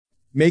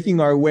Making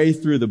our way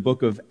through the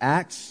book of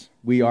Acts,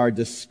 we are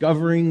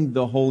discovering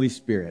the Holy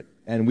Spirit.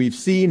 And we've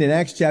seen in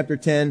Acts chapter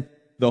 10,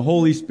 the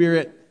Holy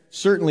Spirit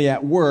certainly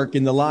at work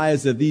in the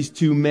lives of these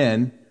two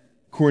men,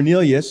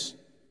 Cornelius,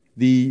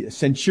 the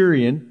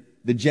centurion,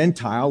 the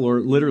Gentile, or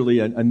literally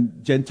a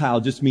Gentile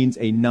just means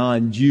a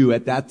non-Jew.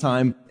 At that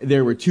time,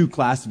 there were two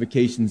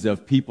classifications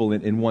of people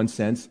in one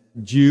sense,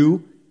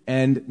 Jew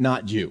and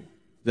not Jew.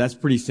 That's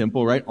pretty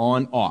simple, right?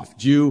 On, off.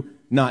 Jew,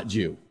 not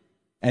Jew.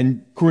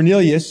 And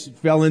Cornelius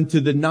fell into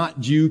the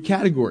not Jew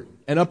category.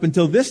 And up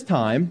until this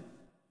time,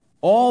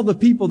 all the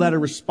people that are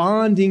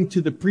responding to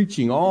the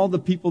preaching, all the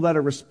people that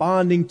are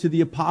responding to the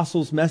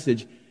apostles'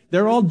 message,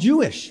 they're all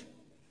Jewish.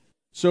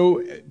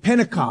 So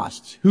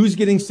Pentecost, who's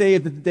getting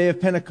saved at the day of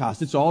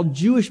Pentecost? It's all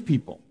Jewish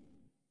people.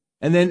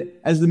 And then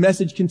as the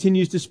message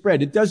continues to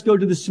spread, it does go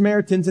to the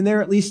Samaritans, and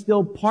they're at least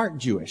still part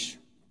Jewish.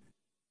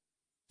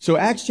 So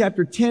Acts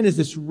chapter 10 is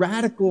this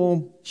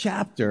radical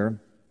chapter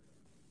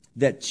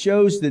that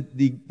shows that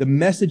the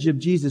message of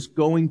Jesus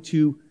going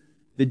to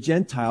the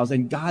Gentiles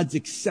and God's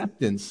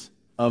acceptance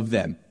of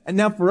them. And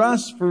now for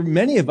us, for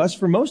many of us,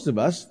 for most of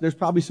us, there's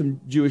probably some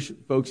Jewish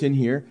folks in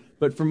here,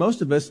 but for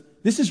most of us,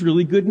 this is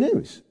really good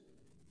news.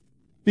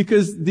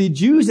 Because the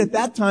Jews at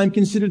that time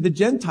considered the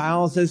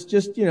Gentiles as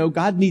just,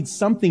 God needs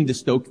something to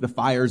stoke the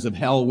fires of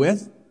hell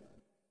with.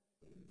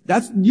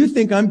 You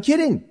think I'm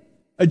kidding.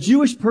 A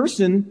Jewish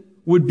person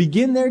would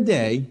begin their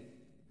day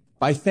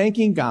by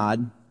thanking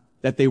God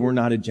that they were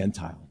not a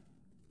Gentile.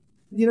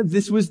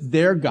 This was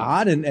their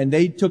God, and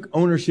they took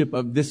ownership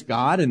of this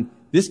God, and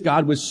this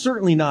God was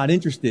certainly not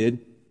interested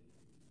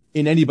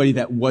in anybody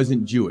that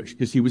wasn't Jewish,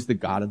 because he was the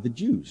God of the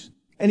Jews.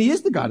 And he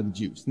is the God of the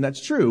Jews, and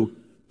that's true,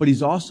 but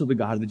he's also the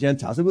God of the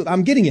Gentiles.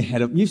 I'm getting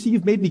ahead of,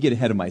 you've made me get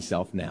ahead of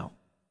myself now.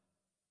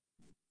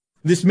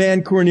 This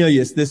man,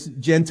 Cornelius, this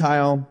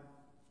Gentile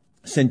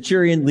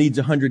centurion, leads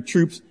 100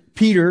 troops.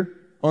 Peter,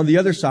 on the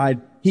other side,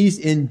 he's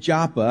in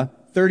Joppa,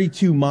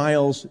 32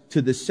 miles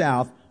to the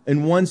south.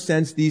 In one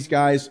sense, these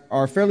guys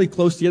are fairly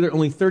close together.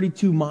 Only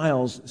 32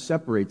 miles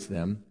separates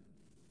them.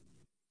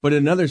 But in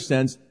another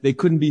sense, they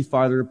couldn't be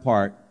farther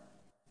apart.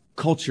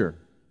 Culture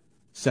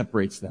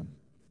separates them.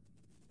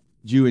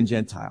 Jew and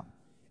Gentile.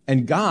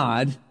 And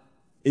God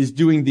is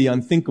doing the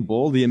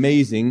unthinkable, the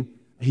amazing.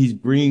 He's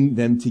bringing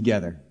them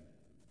together.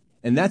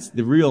 And that's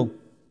the real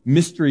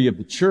mystery of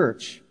the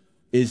church,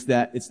 is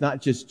that it's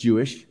not just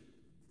Jewish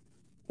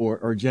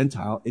or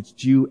Gentile. It's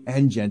Jew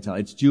and Gentile.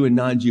 It's Jew and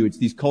non-Jew. It's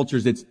these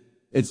cultures.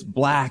 It's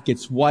black.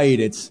 It's white.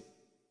 It's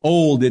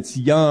old. It's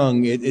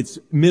young. It's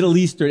Middle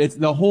Eastern. It's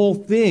the whole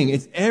thing.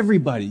 It's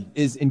everybody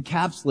is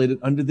encapsulated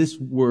under this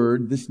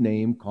word, this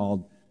name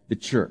called the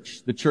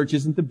church. The church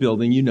isn't the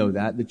building. You know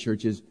that. The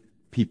church is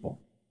people.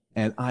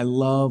 And I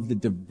love the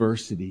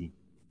diversity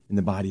in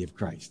the body of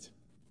Christ.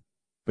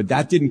 But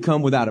that didn't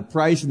come without a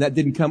price, and that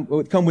didn't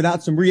come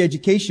without some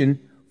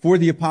re-education for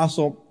the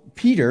apostle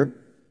Peter.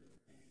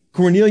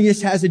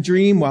 Cornelius has a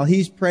dream while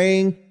he's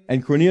praying,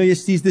 and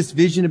Cornelius sees this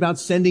vision about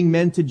sending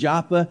men to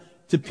Joppa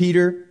to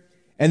Peter.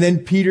 And then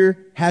Peter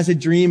has a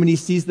dream, and he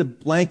sees the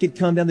blanket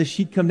come down, the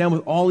sheet come down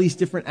with all these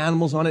different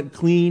animals on it,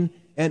 clean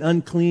and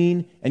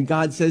unclean. And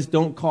God says,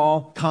 don't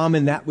call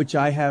common that which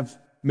I have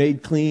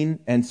made clean.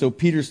 And so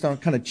Peter's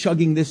kind of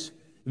chugging this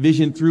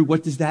vision through.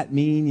 What does that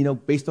mean?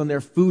 Based on their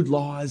food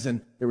laws,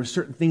 and there were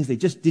certain things they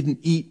just didn't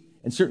eat,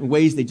 and certain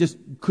ways they just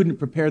couldn't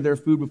prepare their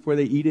food before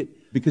they eat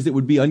it because it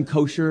would be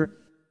unkosher.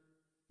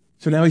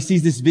 So now he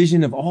sees this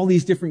vision of all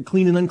these different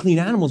clean and unclean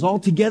animals all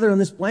together on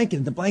this blanket,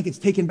 and the blanket's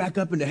taken back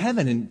up into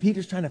heaven, and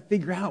Peter's trying to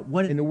figure out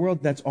what in the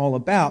world that's all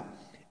about.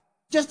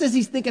 Just as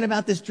he's thinking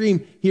about this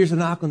dream, here's a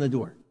knock on the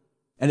door.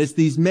 And it's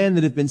these men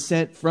that have been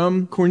sent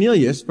from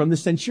Cornelius, from the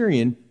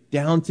centurion,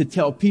 down to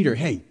tell Peter,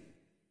 hey,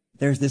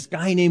 there's this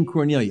guy named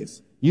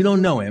Cornelius. You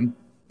don't know him,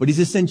 but he's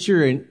a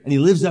centurion, and he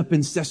lives up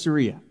in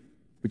Caesarea,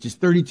 which is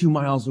 32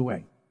 miles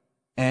away.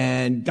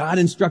 And God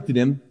instructed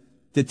him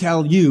to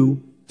tell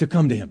you to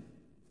come to him.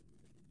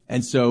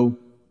 And so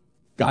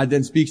God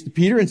then speaks to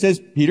Peter and says,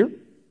 Peter,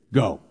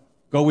 go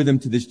with him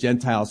to this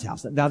Gentile's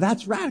house. Now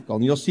that's radical,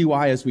 and you'll see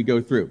why as we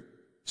go through.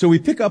 So we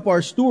pick up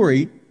our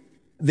story.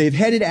 They've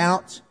headed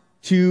out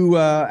to,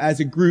 as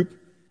a group,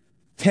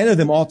 10 of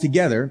them all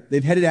together.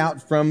 They've headed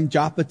out from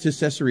Joppa to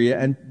Caesarea,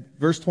 and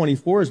verse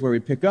 24 is where we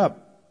pick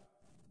up.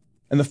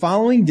 And the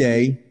following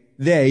day,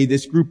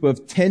 this group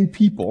of 10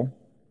 people,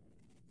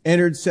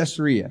 entered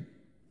Caesarea.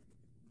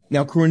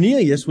 Now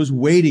Cornelius was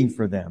waiting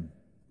for them,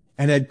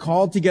 and had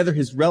called together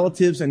his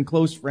relatives and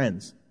close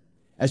friends.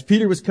 As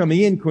Peter was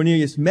coming in,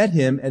 Cornelius met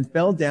him and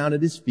fell down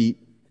at his feet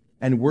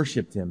and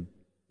worshipped him.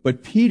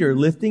 But Peter,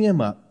 lifting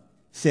him up,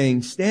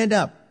 saying, stand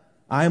up,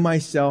 I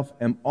myself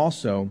am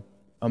also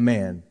a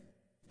man.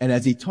 And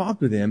as he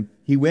talked with him,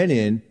 he went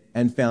in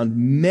and found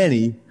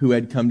many who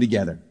had come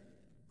together.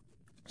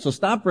 So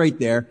stop right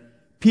there.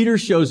 Peter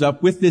shows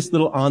up with this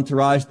little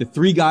entourage, the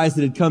 3 guys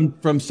that had come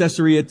from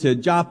Caesarea to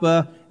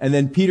Joppa. And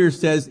then Peter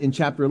says in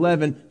chapter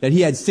 11 that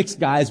he had 6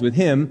 guys with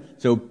him.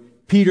 So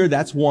Peter,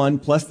 that's 1,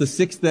 plus the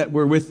 6 that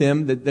were with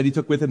him, that he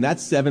took with him,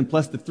 that's 7,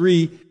 plus the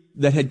 3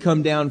 that had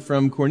come down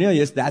from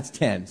Cornelius, that's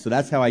 10. So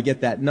that's how I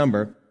get that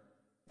number.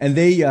 And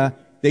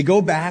they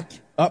go back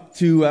up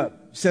to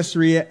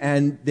Caesarea,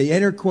 and they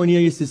enter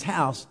Cornelius'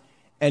 house,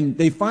 and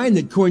they find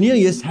that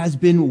Cornelius has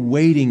been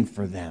waiting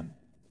for them.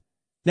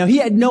 Now, he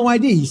had no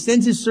idea. He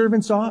sends his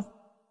servants off.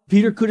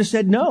 Peter could have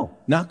said, no,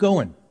 not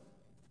going.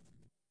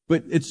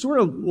 But it's sort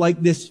of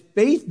like this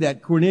faith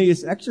that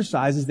Cornelius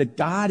exercises that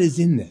God is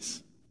in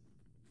this.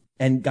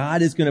 And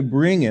God is going to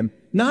bring him.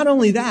 Not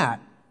only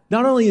that,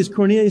 not only is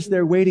Cornelius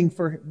there waiting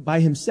by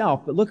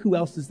himself, but look who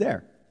else is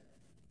there.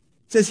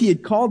 It says he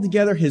had called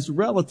together his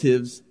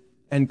relatives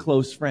and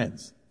close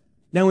friends.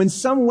 Now, in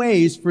some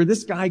ways, for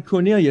this guy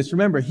Cornelius,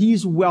 remember,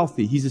 he's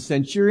wealthy. He's a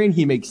centurion.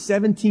 He makes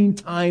 17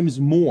 times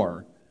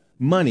more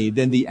money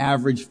than the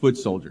average foot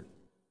soldier.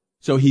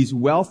 So he's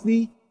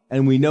wealthy,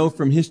 and we know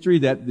from history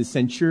that the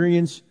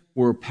centurions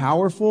were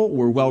powerful,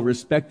 were well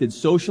respected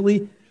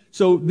socially.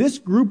 So this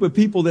group of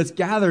people that's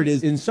gathered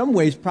is in some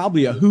ways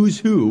probably a who's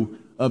who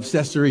of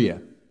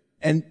Caesarea.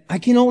 And I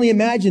can only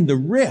imagine the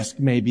risk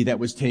maybe that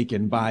was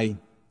taken by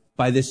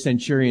this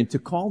centurion to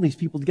call these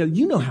people together.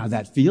 You know how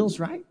that feels,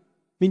 right?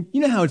 I mean,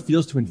 you know how it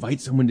feels to invite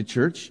someone to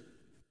church?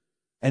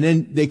 And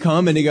then they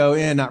come and they go,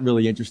 not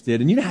really interested.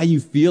 And you know how you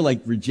feel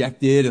like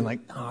rejected and like,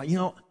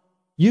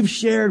 you've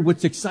shared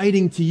what's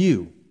exciting to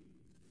you.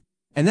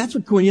 And that's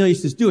what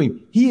Cornelius is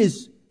doing. He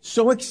is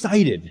so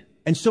excited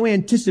and so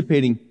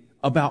anticipating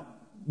about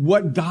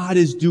what God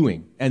is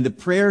doing and the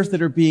prayers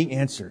that are being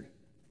answered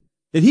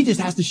that he just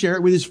has to share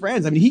it with his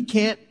friends. I mean, he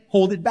can't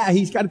hold it back.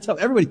 He's got to tell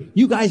everybody,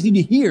 you guys need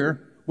to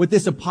hear what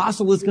this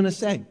apostle is going to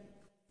say.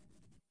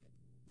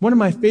 One of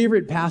my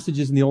favorite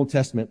passages in the Old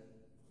Testament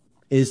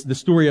is the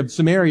story of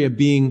Samaria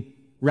being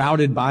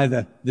routed by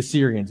the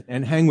Syrians.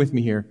 And hang with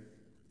me here.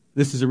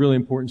 This is a really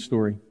important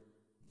story.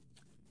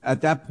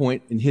 At that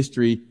point in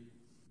history,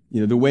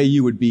 the way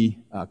you would be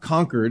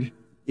conquered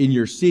in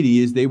your city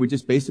is they would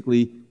just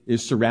basically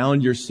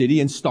surround your city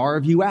and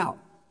starve you out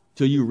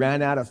till you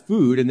ran out of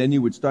food, and then they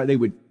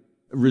would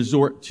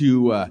resort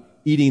to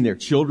eating their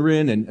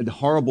children and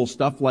horrible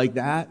stuff like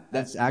that.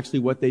 That's actually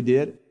what they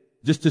did,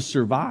 just to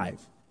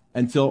survive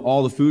until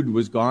all the food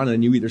was gone,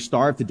 and you either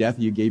starved to death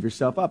or you gave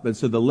yourself up. And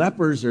so the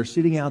lepers are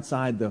sitting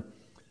outside the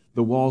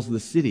walls of the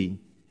city,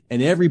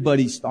 and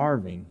everybody's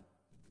starving.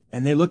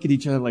 And they look at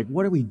each other like,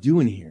 what are we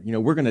doing here?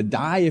 We're going to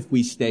die if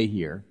we stay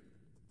here.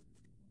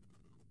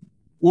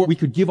 Or we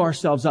could give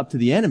ourselves up to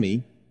the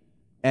enemy,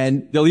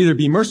 and they'll either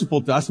be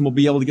merciful to us and we'll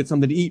be able to get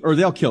something to eat, or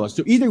they'll kill us.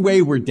 So either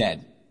way, we're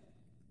dead.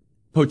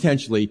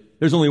 Potentially.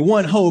 There's only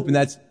one hope, and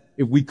that's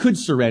if we could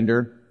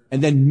surrender,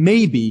 and then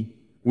maybe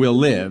we'll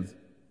live.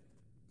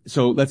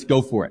 So let's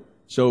go for it.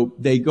 So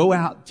they go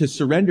out to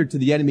surrender to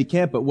the enemy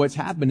camp, but what's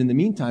happened in the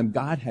meantime,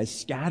 God has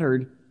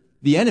scattered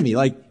the enemy.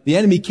 Like the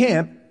enemy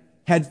camp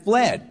had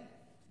fled.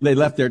 They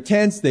left their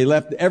tents, they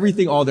left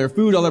everything, all their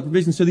food, all their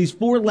provisions. So these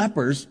 4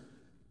 lepers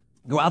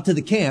go out to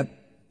the camp,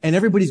 and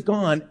everybody's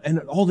gone, and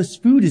all this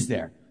food is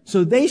there.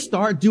 So they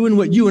start doing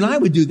what you and I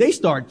would do. They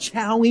start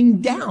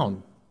chowing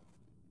down.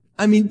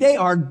 I mean, they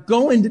are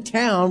going to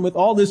town with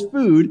all this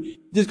food.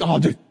 Just,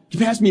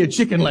 pass me a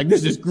chicken leg.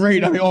 This is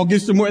great. I'll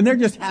get some more. And they're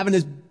just having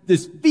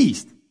this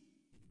feast.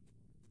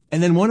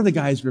 And then one of the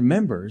guys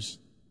remembers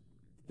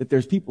that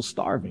there's people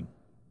starving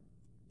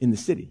in the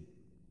city.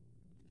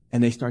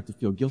 And they start to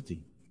feel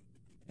guilty.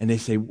 And they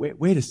say,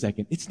 wait a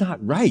second. It's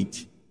not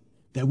right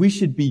that we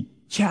should be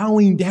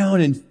chowing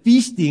down and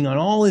feasting on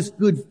all this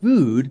good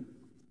food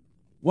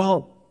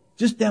while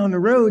just down the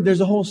road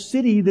there's a whole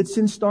city that's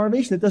in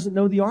starvation that doesn't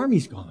know the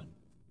army's gone.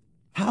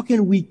 How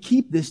can we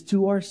keep this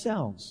to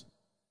ourselves?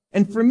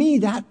 And for me,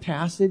 that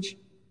passage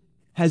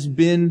has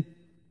been,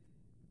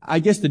 I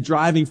guess, the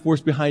driving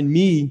force behind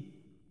me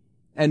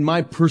and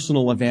my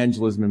personal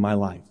evangelism in my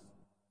life.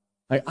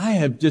 Like, I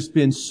have just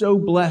been so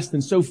blessed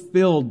and so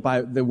filled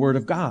by the Word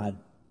of God.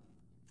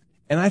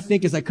 And I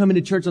think as I come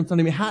into church on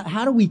Sunday,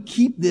 how do we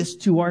keep this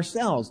to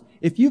ourselves?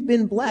 If you've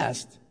been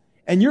blessed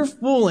and you're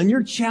full and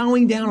you're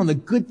chowing down on the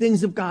good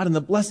things of God and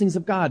the blessings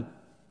of God,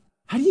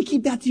 how do you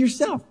keep that to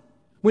yourself?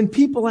 When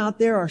people out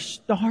there are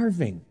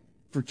starving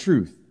for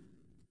truth,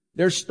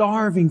 they're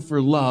starving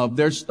for love,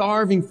 they're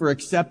starving for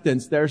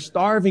acceptance, they're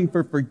starving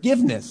for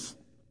forgiveness,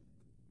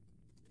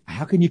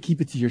 how can you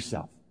keep it to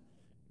yourself?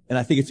 And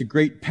I think it's a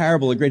great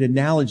parable, a great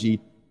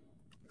analogy.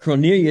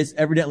 Cornelius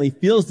evidently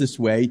feels this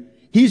way.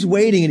 He's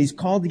waiting, and he's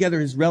called together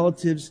his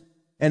relatives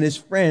and his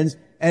friends.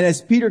 And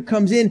as Peter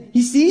comes in,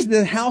 he sees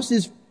the house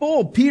is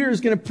full. Peter is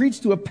going to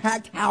preach to a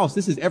packed house.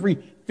 This is every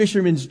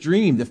fisherman's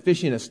dream, to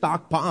fish in a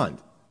stocked pond.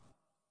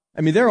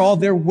 I mean,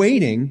 they're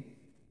waiting.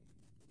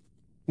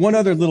 One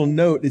other little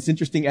note, it's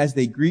interesting as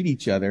they greet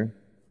each other.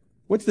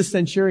 What's the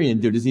centurion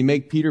do? Does he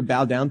make Peter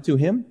bow down to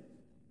him?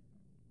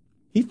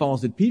 He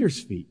falls at Peter's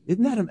feet.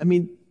 Isn't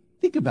that,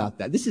 think about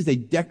that. This is a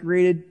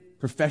decorated,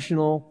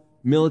 professional,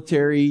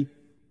 military,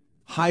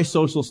 high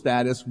social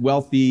status,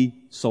 wealthy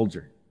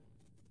soldier.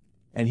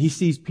 And he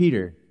sees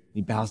Peter, and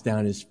he bows down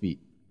at his feet.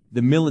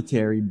 The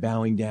military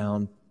bowing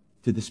down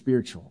to the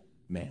spiritual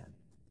man.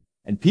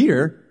 And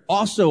Peter,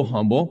 also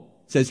humble,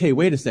 says, hey,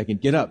 wait a second,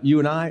 get up. You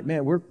and I,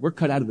 man, we're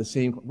cut out of the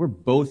same, we're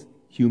both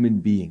human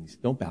beings.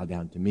 Don't bow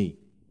down to me.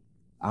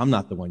 I'm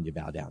not the one you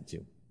bow down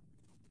to.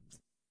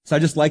 So I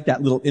just like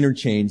that little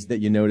interchange that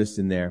you noticed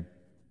in there.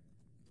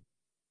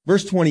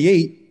 Verse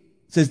 28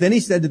 says, then he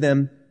said to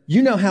them,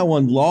 you know how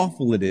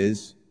unlawful it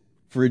is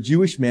for a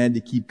Jewish man to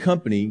keep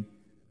company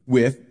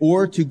with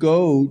or to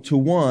go to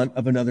one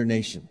of another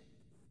nation.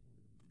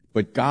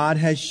 But God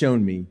has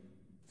shown me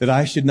that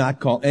I should not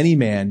call any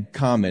man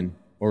common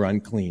or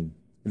unclean.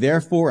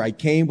 Therefore I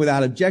came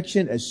without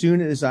objection as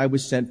soon as I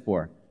was sent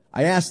for.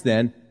 I asked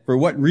then, for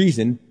what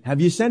reason have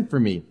you sent for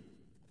me?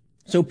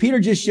 So Peter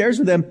just shares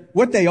with them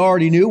what they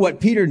already knew, what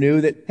Peter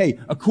knew, that, hey,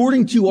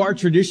 according to our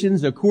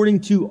traditions,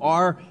 according to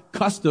our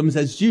customs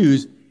as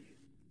Jews,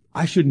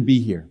 I shouldn't be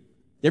here.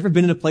 You ever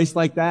been in a place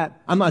like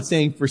that? I'm not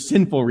saying for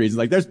sinful reasons.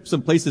 Like there's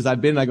some places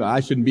I've been and I go, I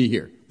shouldn't be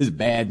here. This is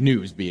bad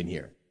news being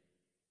here.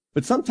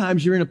 But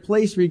sometimes you're in a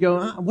place where you go,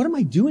 what am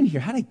I doing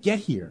here? How did I get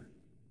here?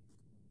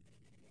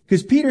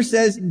 Because Peter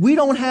says, we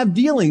don't have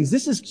dealings.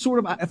 This is sort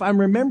of, if I'm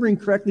remembering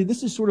correctly,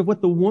 this is sort of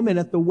what the woman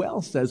at the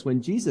well says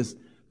when Jesus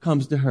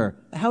comes to her.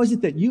 How is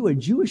it that you, a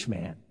Jewish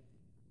man,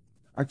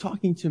 are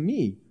talking to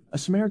me, a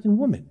Samaritan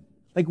woman?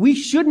 Like we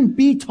shouldn't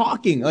be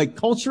talking. Like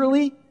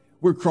culturally,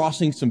 we're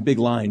crossing some big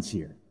lines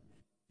here.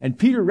 And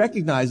Peter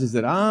recognizes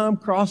that I'm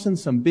crossing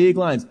some big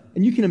lines.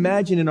 And you can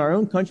imagine in our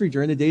own country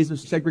during the days of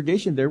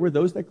segregation, there were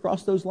those that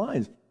crossed those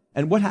lines.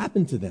 And what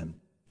happened to them?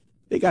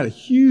 They got a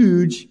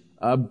huge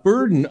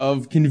burden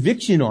of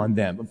conviction on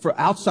them, for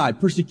outside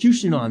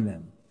persecution on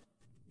them.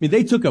 I mean,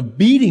 they took a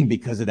beating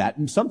because of that,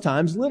 and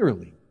sometimes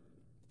literally,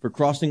 for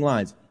crossing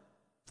lines.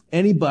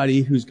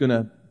 Anybody who's going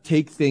to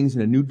take things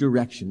in a new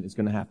direction is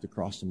going to have to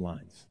cross some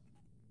lines.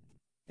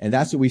 And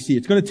that's what we see.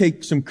 It's going to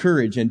take some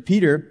courage, and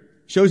Peter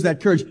shows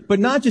that courage, but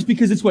not just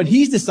because it's what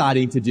he's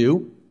deciding to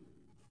do.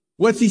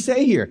 What's he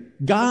say here?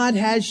 God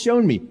has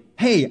shown me.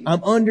 Hey,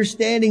 I'm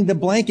understanding the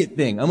blanket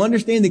thing. I'm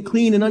understanding the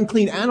clean and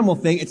unclean animal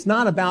thing. It's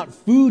not about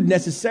food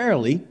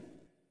necessarily.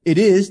 It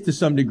is to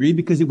some degree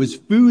because it was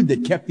food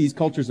that kept these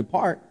cultures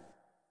apart.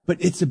 But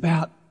it's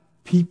about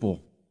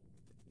people.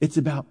 It's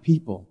about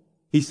people.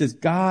 He says,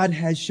 God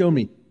has shown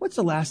me. What's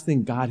the last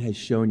thing God has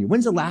shown you?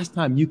 When's the last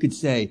time you could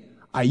say,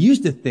 I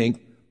used to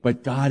think,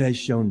 but God has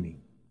shown me?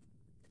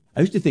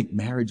 I used to think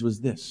marriage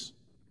was this.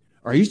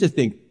 Or I used to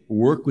think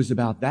work was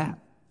about that.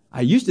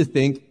 I used to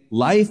think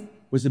life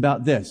was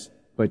about this.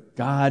 But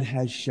God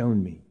has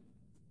shown me.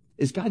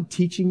 Is God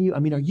teaching you? I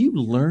mean, are you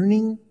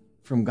learning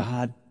from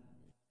God?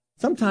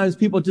 Sometimes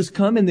people just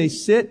come and they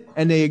sit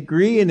and they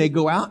agree and they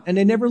go out and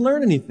they never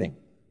learn anything.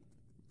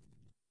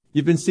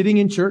 You've been sitting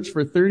in church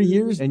for 30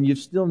 years and you've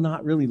still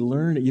not really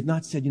learned it. You've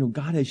not said,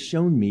 God has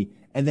shown me,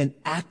 and then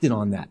acted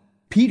on that.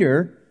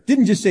 Peter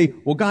didn't just say,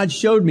 well, God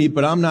showed me,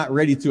 but I'm not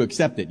ready to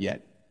accept it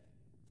yet.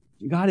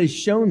 God has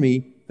shown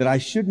me that I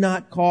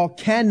cannot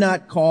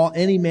call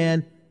any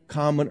man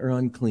common or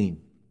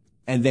unclean.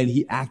 And then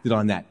he acted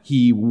on that.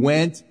 He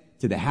went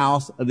to the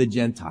house of the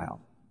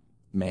Gentile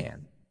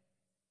man.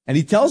 And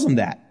he tells him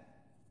that.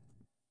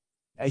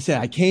 He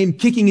said, I came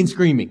kicking and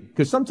screaming.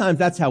 Because sometimes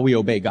that's how we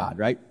obey God,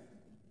 right?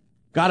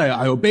 God,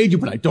 I obeyed you,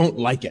 but I don't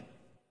like it.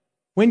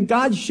 When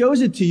God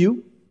shows it to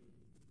you,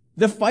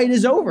 the fight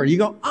is over. You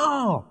go,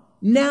 oh,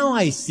 now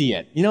I see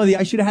it.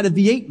 I should have had a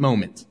V8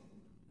 moment.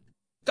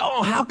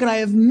 Oh, how could I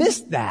have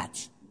missed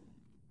that?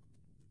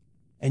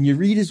 And you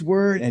read his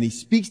word and he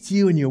speaks to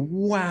you and you,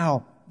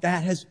 wow,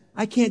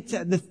 I can't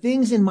tell, the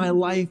things in my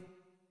life,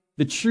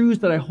 the truths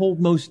that I hold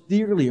most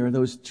dearly are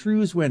those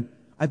truths when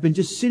I've been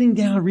just sitting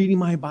down reading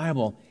my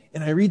Bible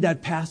and I read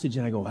that passage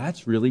and I go,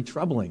 that's really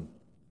troubling.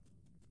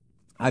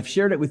 I've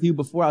shared it with you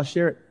before. I'll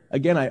share it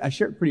again. I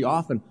share it pretty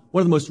often.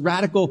 One of the most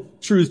radical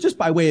truths, just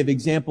by way of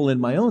example in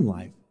my own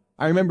life.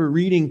 I remember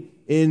reading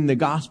in the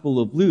Gospel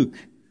of Luke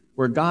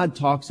where God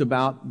talks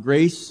about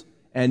grace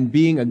and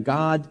being a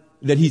God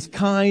that he's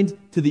kind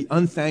to the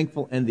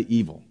unthankful and the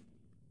evil.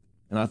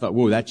 And I thought,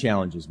 whoa, that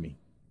challenges me.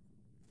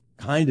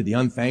 Kind to the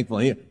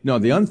unthankful. No,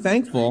 the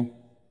unthankful,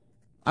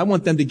 I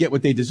want them to get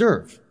what they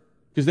deserve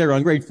because they're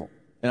ungrateful.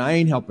 And I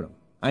ain't helping them.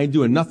 I ain't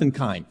doing nothing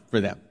kind for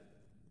them.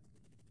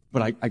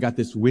 But I got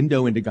this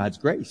window into God's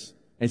grace.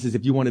 And he says,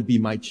 if you want to be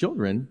my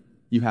children,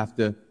 you have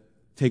to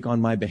take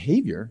on my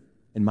behavior.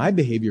 And my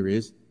behavior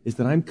is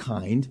that I'm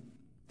kind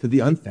to the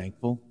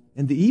unthankful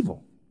and the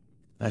evil.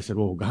 And I said,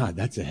 oh God,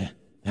 that's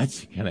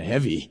kind of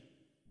heavy.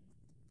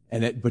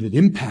 But it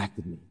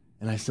impacted me.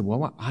 And I said,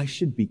 well, I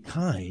should be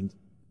kind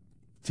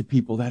to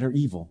people that are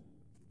evil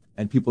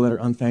and people that are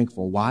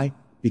unthankful. Why?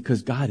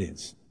 Because God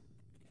is.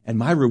 And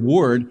my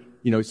reward,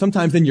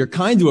 sometimes then you're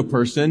kind to a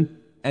person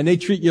and they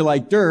treat you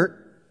like dirt.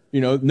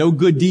 No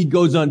good deed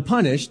goes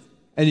unpunished.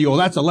 And you go, well,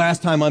 that's the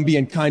last time I'm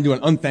being kind to an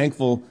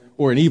unthankful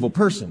or an evil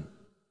person.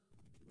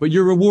 But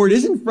your reward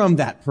isn't from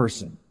that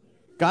person.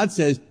 God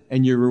says,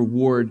 and your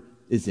reward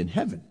is in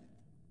heaven.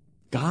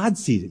 God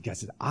sees it. God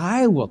says,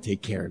 I will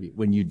take care of you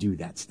when you do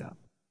that stuff.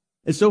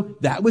 And so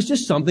that was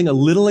just something, a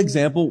little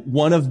example,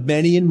 one of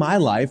many in my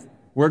life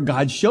where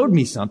God showed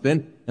me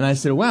something. And I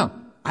said, wow,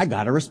 I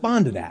got to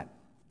respond to that.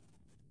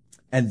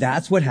 And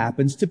that's what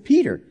happens to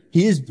Peter.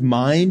 His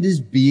mind is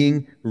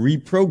being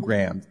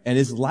reprogrammed, and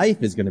his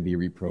life is going to be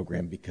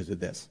reprogrammed because of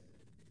this.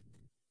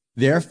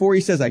 Therefore,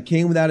 he says, I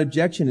came without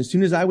objection as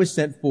soon as I was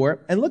sent for.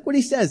 And look what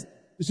he says.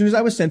 As soon as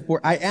I was sent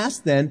for, I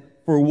asked then,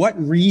 for what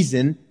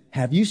reason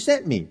have you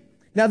sent me?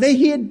 Now,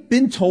 he had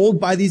been told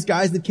by these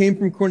guys that came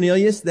from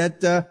Cornelius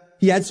that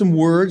he had some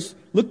words.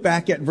 Look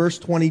back at verse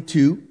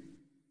 22.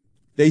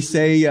 They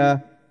say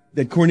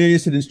that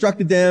Cornelius had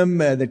instructed them,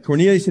 that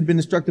Cornelius had been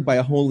instructed by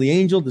a holy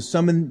angel to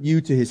summon you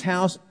to his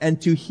house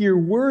and to hear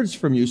words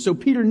from you. So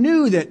Peter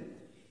knew that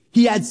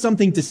he had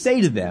something to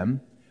say to them,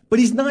 but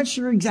he's not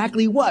sure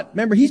exactly what.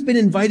 Remember, he's been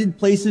invited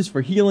places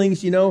for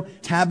healings,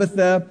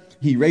 Tabitha,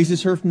 he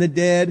raises her from the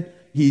dead.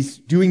 He's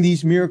doing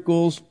these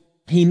miracles.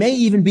 He may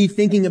even be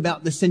thinking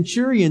about the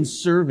centurion's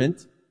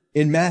servant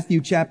in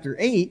Matthew chapter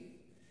 8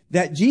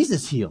 that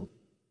Jesus healed,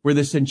 where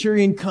the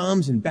centurion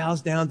comes and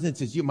bows down and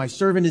says, my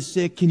servant is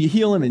sick. Can you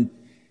heal him? And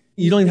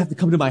you don't even have to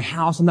come to my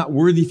house. I'm not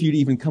worthy for you to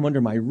even come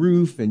under my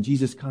roof. And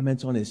Jesus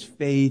comments on his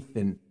faith,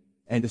 and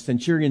the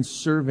centurion's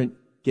servant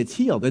gets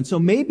healed. And so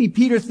maybe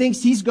Peter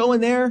thinks he's going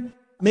there.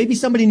 Maybe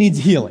somebody needs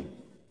healing.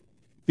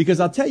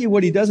 Because I'll tell you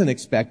what he doesn't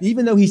expect.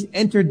 Even though he's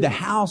entered the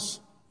house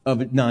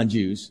of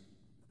non-Jews,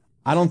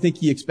 I don't think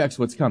he expects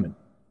what's coming.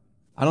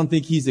 I don't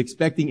think he's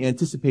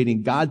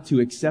anticipating God to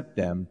accept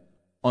them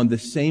on the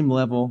same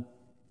level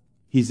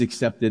he's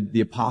accepted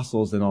the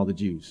apostles and all the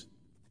Jews.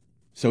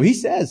 So he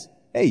says,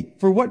 hey,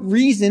 for what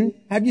reason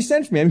have you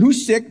sent for me?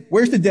 Who's sick?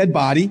 Where's the dead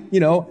body?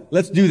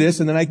 Let's do this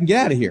and then I can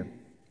get out of here.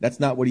 That's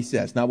not what he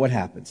says, not what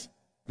happens.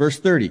 Verse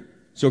 30.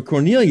 So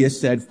Cornelius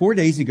said, 4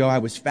 days ago I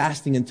was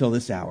fasting until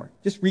this hour.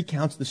 Just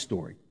recounts the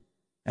story.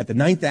 At the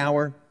 9th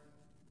hour,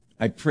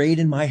 I prayed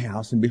in my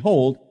house, and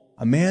behold,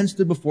 a man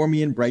stood before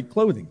me in bright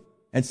clothing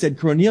and said,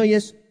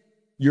 Cornelius,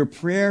 your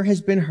prayer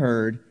has been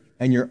heard,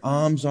 and your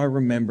alms are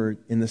remembered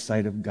in the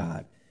sight of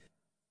God.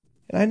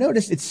 And I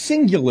noticed it's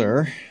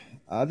singular.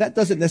 That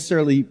doesn't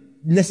necessarily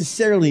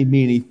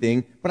mean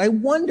anything, but I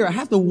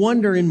have to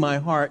wonder in my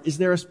heart, is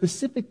there a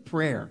specific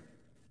prayer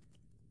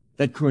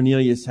that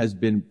Cornelius has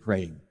been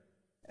praying?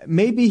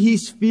 Maybe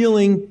he's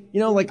feeling,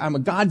 like I'm a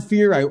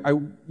God-fearer.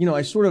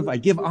 I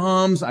give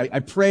alms. I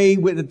pray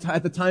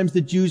at the times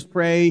the Jews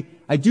pray.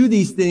 I do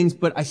these things,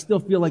 but I still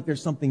feel like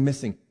there's something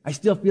missing. I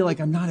still feel like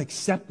I'm not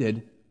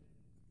accepted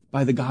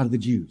by the God of the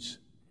Jews.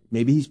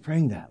 Maybe he's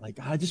praying that. Like,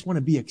 God, I just want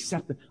to be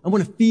accepted. I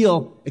want to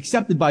feel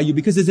accepted by you,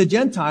 because as a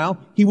Gentile,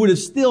 he would have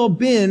still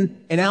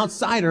been an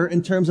outsider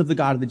in terms of the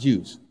God of the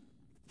Jews.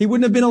 He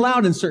wouldn't have been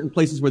allowed in certain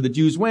places where the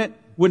Jews went,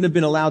 wouldn't have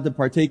been allowed to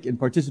partake and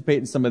participate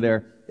in some of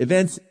their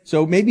events.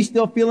 So maybe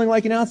still feeling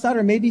like an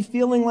outsider, maybe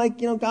feeling like,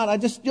 God, I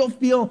just want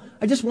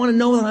to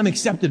know that I'm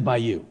accepted by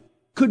you.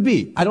 Could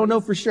be. I don't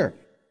know for sure.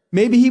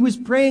 Maybe he was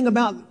praying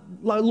about,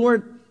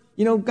 Lord,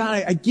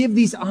 God, I give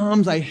these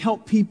alms, I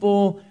help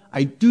people,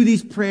 I do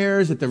these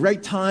prayers at the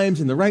right times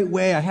in the right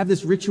way. I have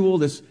this ritual,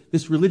 this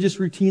religious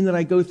routine that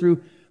I go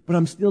through, but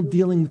I'm still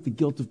dealing with the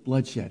guilt of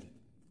bloodshed.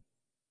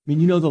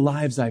 The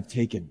lives I've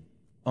taken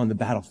on the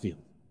battlefield.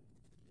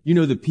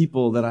 The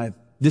people that I've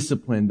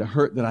disciplined, the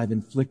hurt that I've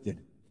inflicted.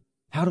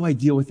 How do I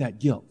deal with that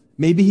guilt?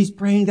 Maybe he's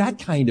praying that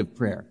kind of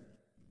prayer.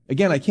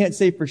 Again, I can't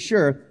say for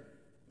sure,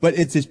 but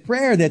it's his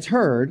prayer that's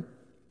heard,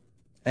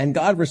 and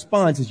God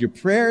responds as your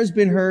prayer has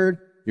been heard,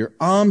 your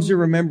alms are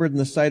remembered in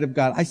the sight of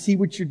God. I see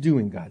what you're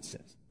doing, God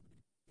says.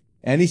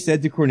 And he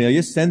said to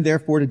Cornelius, send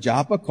therefore to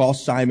Joppa, call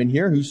Simon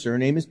here, whose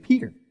surname is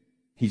Peter.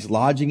 He's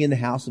lodging in the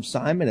house of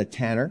Simon, a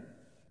tanner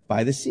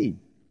by the sea.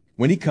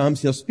 When he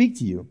comes, he'll speak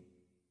to you.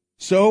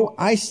 So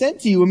I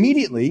sent to you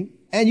immediately,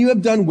 and you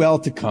have done well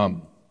to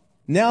come.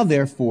 Now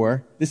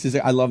therefore,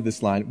 I love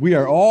this line, we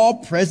are all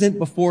present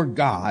before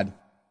God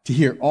to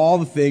hear all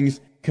the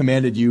things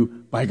commanded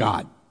you by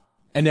God.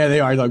 And there they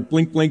are, like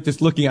blink, blink,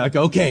 just looking at it, like,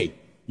 okay,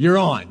 you're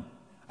on.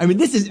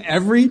 This is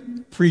every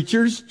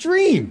preacher's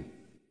dream.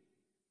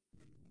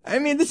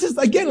 This is,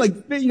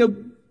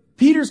 again,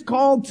 Peter's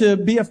called to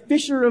be a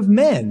fisher of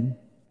men,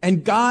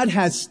 and God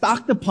has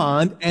stocked the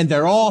pond, and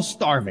they're all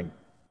starving.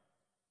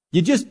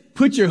 You just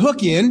put your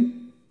hook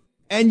in,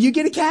 and you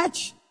get a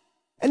catch.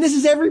 And this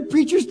is every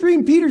preacher's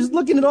dream. Peter's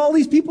looking at all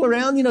these people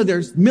around.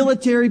 There's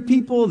military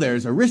people,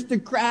 there's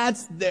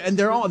aristocrats, and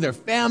they're all their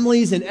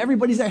families, and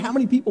everybody's there. How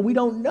many people? We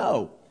don't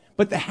know.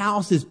 But the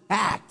house is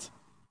packed.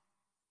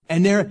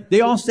 And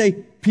they all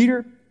say,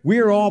 Peter,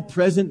 we're all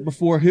present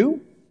before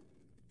who?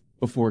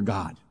 Before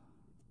God.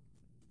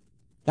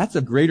 That's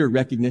a greater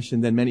recognition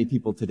than many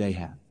people today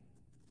have.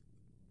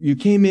 You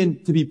came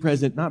in to be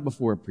present not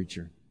before a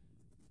preacher,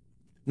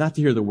 not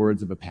to hear the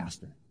words of a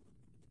pastor.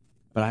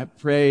 But I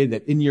pray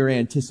that in your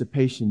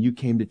anticipation, you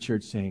came to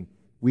church saying,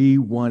 we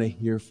want to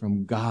hear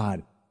from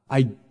God.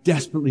 I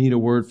desperately need a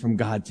word from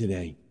God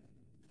today.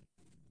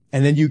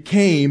 And then you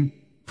came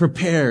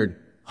prepared,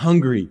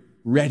 hungry,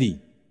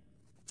 ready.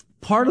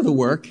 Part of the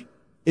work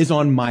is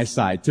on my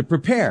side, to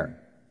prepare,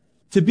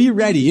 to be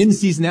ready in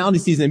season, out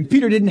of season. And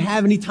Peter didn't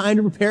have any time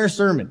to prepare a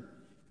sermon.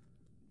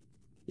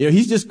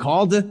 He's just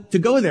called to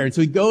go there. And so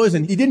he goes,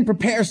 and he didn't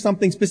prepare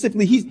something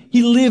specifically.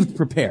 He lived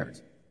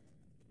prepared.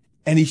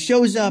 And he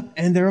shows up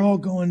and they're all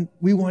going,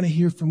 we want to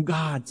hear from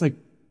God. It's like,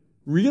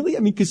 really? I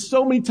mean, cause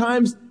so many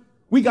times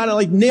we gotta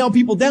like nail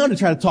people down to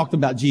try to talk to them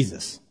about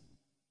Jesus.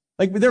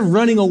 Like they're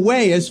running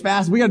away as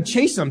fast. We gotta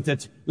chase them.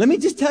 Let me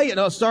just tell you,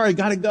 no, sorry,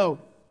 gotta go.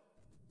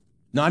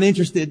 Not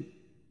interested.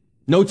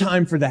 No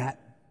time for that.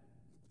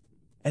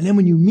 And then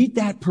when you meet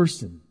that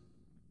person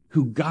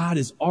who God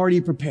has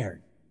already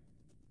prepared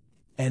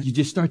and you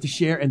just start to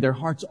share and their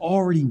heart's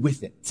already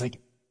with it. It's like,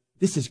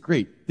 this is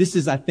great. This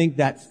is, I think,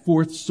 that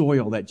fourth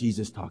soil that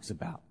Jesus talks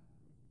about.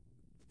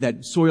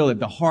 That soil at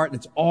the heart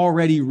that's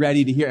already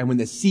ready to hear. And when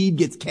the seed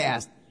gets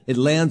cast, it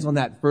lands on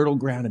that fertile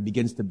ground and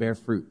begins to bear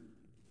fruit.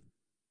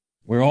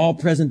 We're all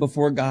present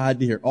before God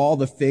to hear all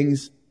the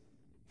things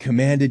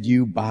commanded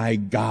you by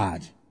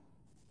God.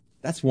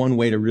 That's one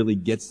way to really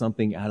get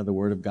something out of the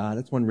Word of God.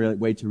 That's one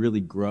way to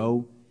really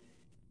grow,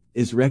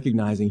 is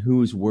recognizing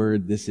whose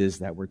word this is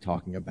that we're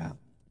talking about.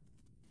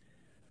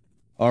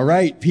 All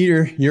right,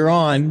 Peter, you're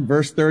on.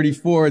 Verse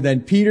 34,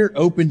 then Peter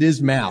opened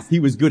his mouth.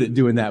 He was good at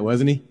doing that,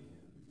 wasn't he?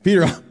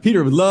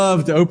 Peter would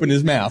love to open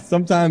his mouth.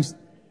 Sometimes,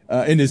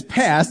 in his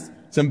past,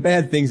 some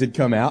bad things had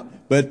come out,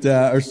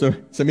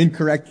 some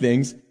incorrect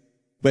things.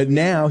 But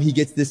now he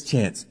gets this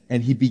chance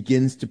and he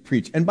begins to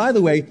preach. And by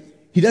the way,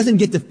 he doesn't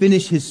get to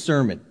finish his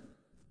sermon.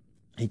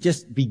 He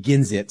just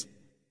begins it.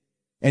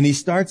 And he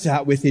starts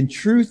out with, in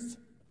truth,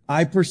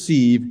 I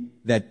perceive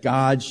that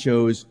God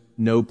shows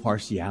no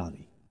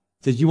partiality.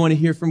 Says, you want to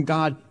hear from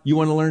God? You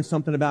want to learn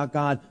something about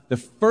God? The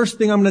first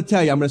thing I'm going to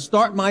tell you, I'm going to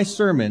start my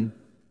sermon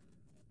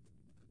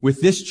with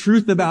this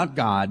truth about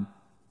God.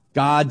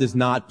 God does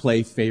not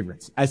play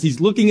favorites. As he's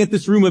looking at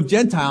this room of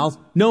Gentiles,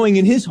 knowing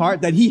in his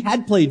heart that he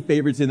had played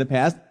favorites in the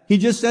past, he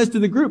just says to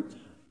the group,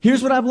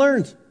 here's what I've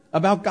learned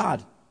about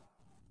God.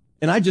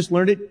 And I just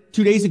learned it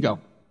 2 days ago.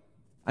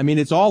 I mean,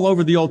 it's all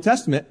over the Old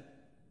Testament,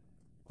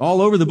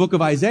 all over the book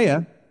of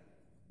Isaiah.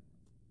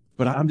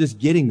 But I'm just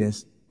getting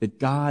this, that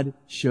God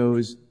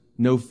shows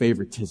no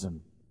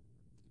favoritism.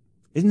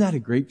 Isn't that a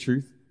great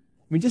truth?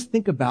 I mean, just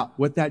think about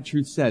what that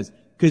truth says.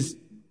 Because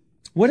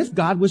what if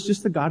God was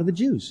just the God of the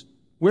Jews?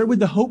 Where would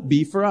the hope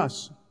be for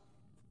us?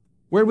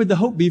 Where would the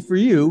hope be for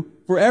you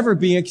forever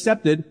being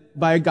accepted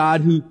by a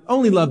God who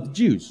only loved the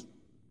Jews?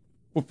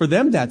 Well, for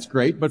them, that's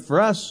great. But for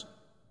us,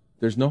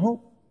 there's no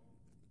hope.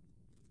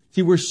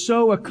 See, we're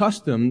so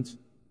accustomed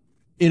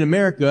in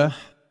America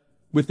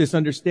with this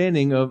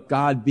understanding of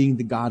God being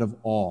the God of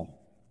all.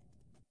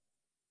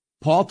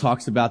 Paul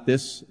talks about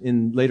this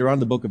later on in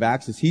the book of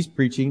Acts as he's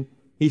preaching.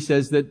 He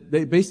says that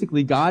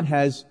basically God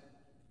has,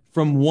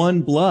 from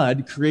one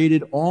blood,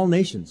 created all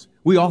nations.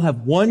 We all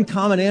have one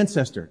common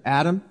ancestor,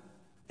 Adam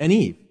and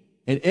Eve.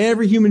 And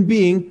every human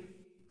being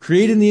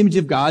created in the image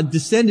of God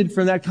descended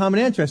from that common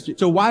ancestor.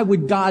 So why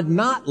would God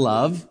not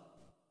love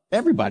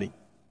everybody?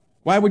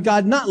 Why would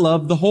God not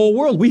love the whole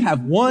world? We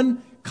have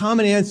one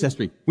common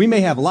ancestry. We may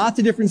have lots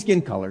of different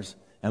skin colors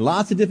and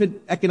lots of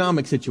different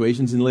economic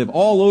situations and live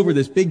all over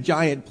this big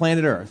giant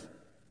planet Earth.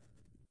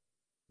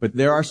 But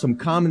there are some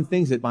common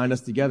things that bind us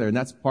together, and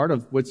that's part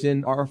of what's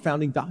in our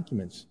founding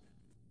documents.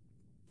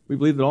 We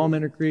believe that all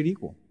men are created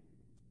equal.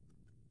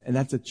 And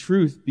that's a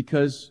truth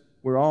because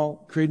we're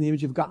all created in the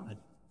image of God.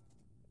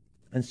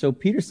 And so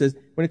Peter says,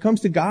 when it comes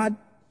to God,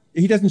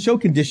 he doesn't show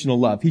conditional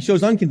love. He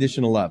shows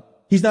unconditional love.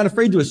 He's not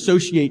afraid to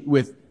associate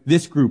with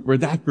this group or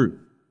that group.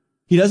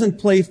 He doesn't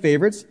play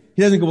favorites.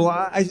 He doesn't go, well,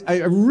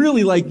 I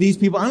really like these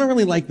people. I don't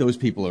really like those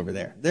people over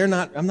there.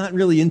 I'm not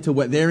really into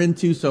what they're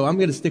into, so I'm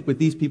going to stick with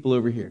these people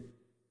over here.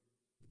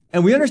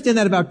 And we understand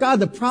that about God.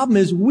 The problem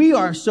is we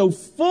are so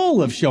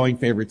full of showing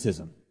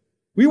favoritism.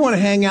 We want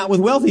to hang out with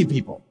wealthy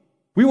people.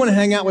 We want to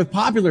hang out with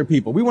popular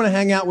people. We want to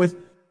hang out with,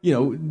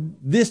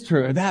 this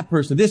or that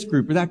person, this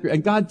group or that group.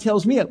 And God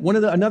tells me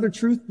another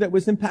truth that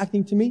was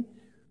impacting to me.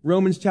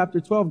 Romans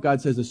chapter 12,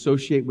 God says,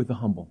 associate with the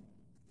humble.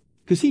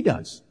 Because he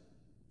does.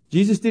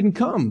 Jesus didn't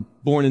come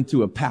born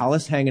into a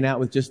palace hanging out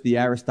with just the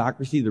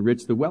aristocracy, the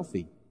rich, the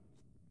wealthy.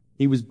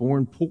 He was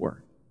born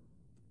poor.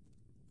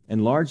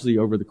 And largely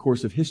over the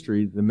course of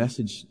history, the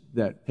message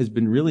that has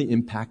been really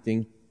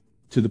impacting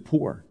to the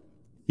poor,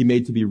 he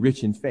made to be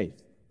rich in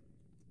faith.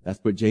 That's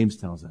what James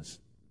tells us.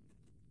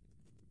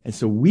 And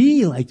so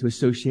we like to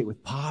associate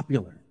with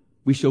popular.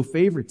 We show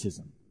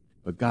favoritism.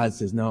 But God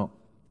says, no,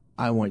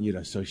 I want you to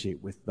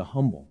associate with the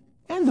humble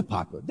and the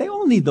popular. They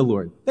all need the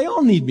Lord. They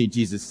all need me,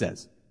 Jesus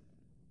says.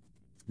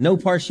 No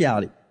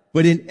partiality.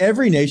 But in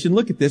every nation,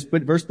 look at this,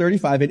 but verse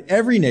 35, in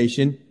every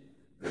nation,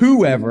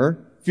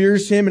 whoever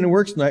fears him and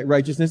works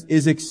righteousness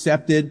is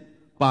accepted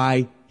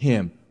by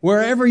him.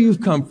 Wherever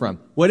you've come from,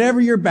 whatever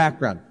your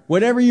background,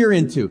 whatever you're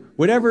into,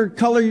 whatever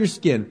color your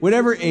skin,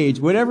 whatever age,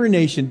 whatever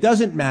nation,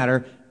 doesn't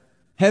matter.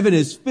 Heaven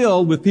is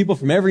filled with people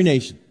from every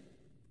nation.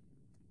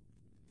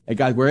 And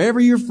guys, wherever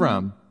you're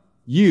from,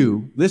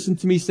 listen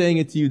to me saying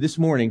it to you this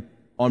morning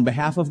on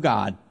behalf of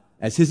God,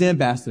 as his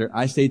ambassador,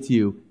 I say to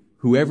you,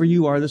 whoever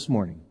you are this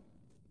morning,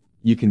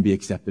 you can be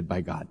accepted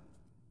by God.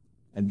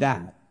 And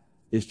that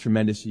is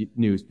tremendous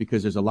news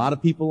because there's a lot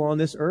of people on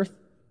this earth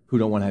who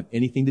don't want to have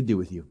anything to do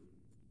with you.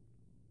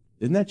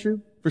 Isn't that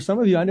true? For some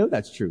of you, I know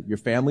that's true. Your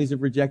families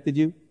have rejected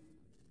you.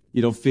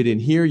 You don't fit in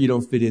here. You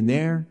don't fit in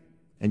there.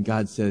 And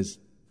God says,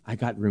 I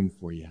got room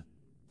for you.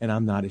 And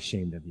I'm not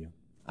ashamed of you.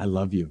 I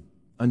love you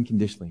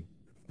unconditionally.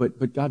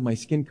 But God, my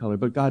skin color,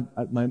 but God,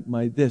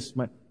 my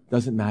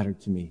doesn't matter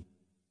to me.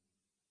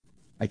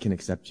 I can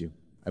accept you.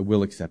 I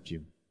will accept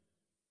you.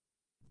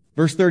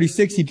 Verse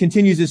 36, he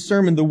continues his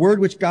sermon, the word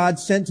which God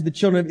sent to the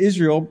children of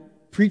Israel,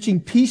 preaching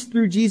peace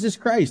through Jesus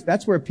Christ.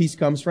 That's where peace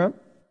comes from.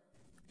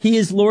 He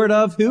is Lord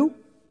of who?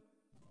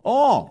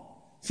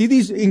 All. See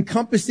these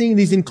encompassing,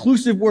 these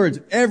inclusive words,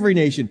 every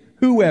nation,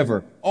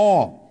 whoever,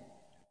 all.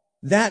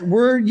 That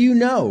word you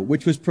know,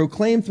 which was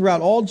proclaimed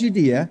throughout all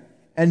Judea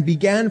and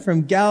began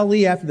from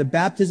Galilee after the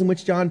baptism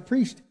which John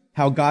preached,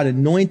 how God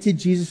anointed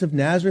Jesus of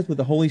Nazareth with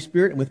the Holy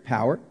Spirit and with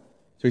power.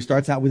 So he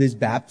starts out with his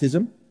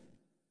baptism,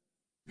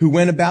 who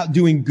went about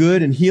doing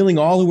good and healing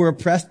all who were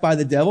oppressed by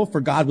the devil, for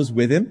God was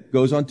with him,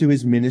 goes on to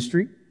his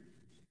ministry.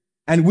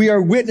 And we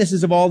are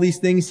witnesses of all these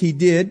things he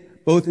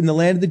did, both in the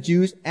land of the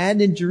Jews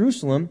and in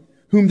Jerusalem,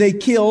 whom they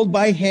killed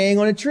by hanging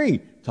on a tree.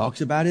 Talks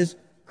about his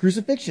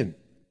crucifixion.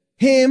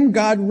 Him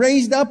God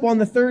raised up on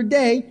the third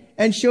day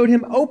and showed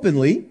him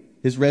openly,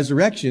 his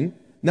resurrection,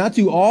 not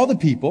to all the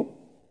people,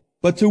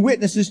 but to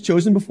witnesses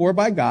chosen before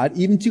by God,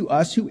 even to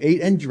us who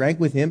ate and drank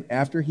with him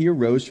after he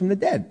arose from the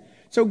dead.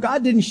 So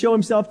God didn't show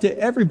himself to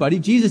everybody.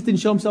 Jesus didn't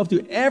show himself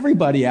to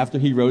everybody after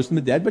he rose from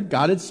the dead, but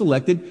God had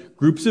selected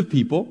groups of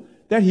people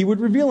that he would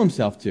reveal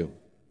himself to.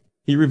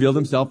 He revealed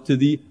himself to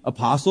the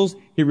apostles.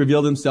 He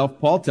revealed himself,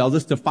 Paul tells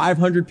us, to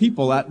 500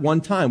 people at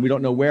one time. We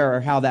don't know where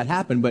or how that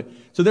happened, but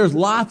so there's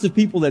lots of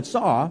people that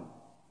saw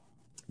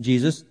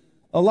Jesus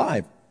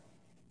alive.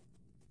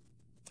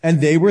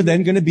 And they were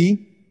then going to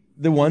be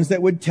the ones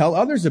that would tell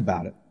others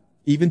about it,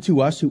 even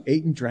to us who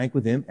ate and drank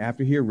with him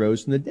after he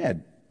arose from the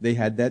dead. They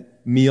had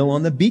that meal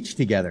on the beach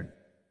together.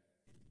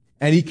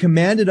 And he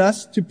commanded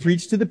us to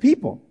preach to the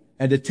people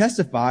and to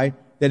testify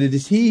that it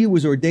is he who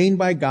was ordained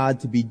by God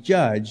to be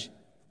judge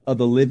of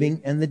the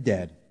living and the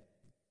dead.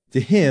 To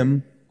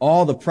him,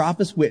 all the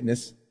prophets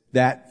witness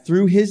that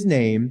through his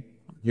name,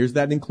 here's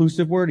that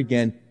inclusive word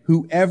again,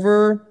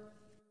 whoever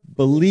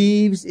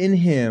believes in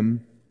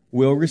him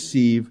will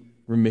receive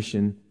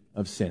remission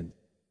of sin.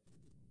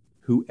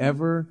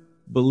 Whoever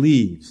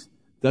believes.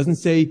 Doesn't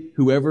say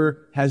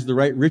whoever has the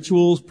right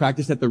rituals,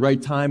 practiced at the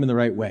right time in the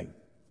right way.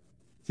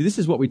 See, this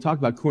is what we talked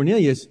about.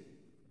 Cornelius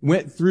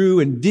went through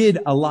and did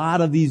a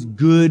lot of these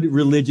good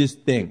religious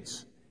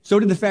things. So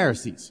did the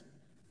Pharisees.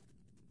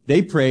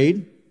 They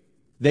prayed,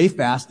 they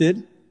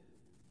fasted,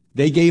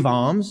 they gave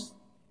alms,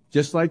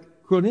 just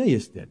like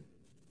Cornelius did.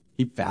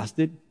 He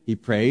fasted, he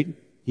prayed,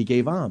 he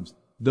gave alms.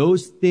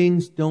 Those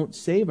things don't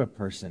save a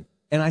person.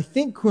 And I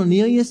think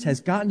Cornelius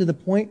has gotten to the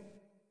point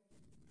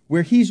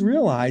where he's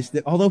realized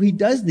that although he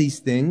does these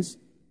things,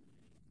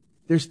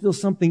 there's still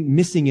something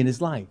missing in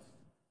his life.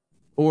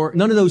 Or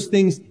none of those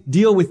things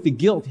deal with the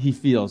guilt he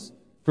feels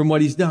from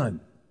what he's done.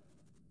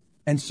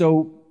 And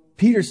so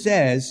Peter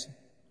says,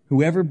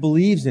 whoever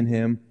believes in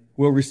him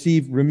will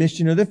receive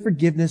remission or the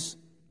forgiveness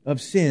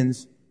of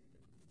sins.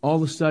 All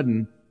of a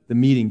sudden, the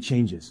meeting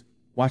changes.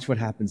 Watch what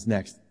happens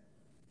next.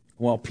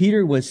 While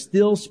Peter was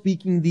still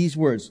speaking these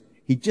words,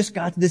 he just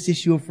got to this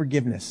issue of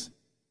forgiveness.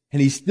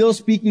 And he's still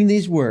speaking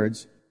these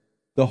words.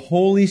 The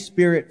Holy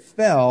Spirit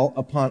fell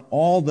upon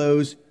all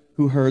those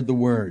who heard the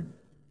word.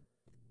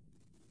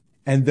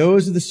 And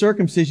those of the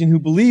circumcision who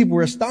believed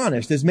were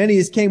astonished, as many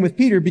as came with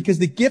Peter, because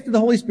the gift of the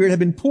Holy Spirit had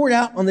been poured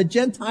out on the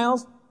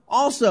Gentiles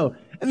also.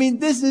 I mean,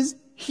 this is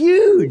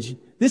huge.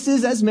 This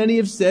is, as many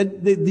have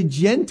said, the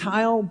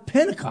Gentile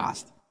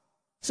Pentecost.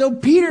 So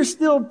Peter's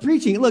still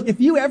preaching. Look, if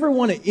you ever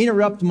want to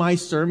interrupt my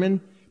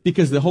sermon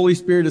because the Holy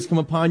Spirit has come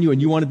upon you and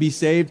you want to be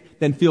saved,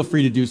 then feel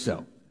free to do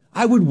so.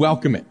 I would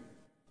welcome it.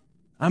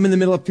 I'm in the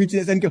middle of preaching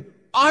this and go,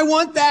 I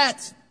want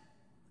that.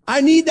 I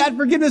need that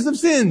forgiveness of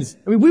sins.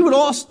 I mean, we would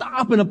all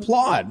stop and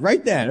applaud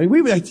right then. I mean,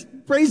 we would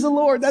like, praise the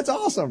Lord. That's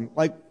awesome.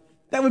 Like,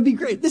 that would be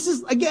great. This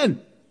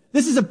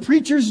is a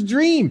preacher's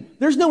dream.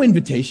 There's no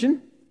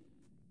invitation.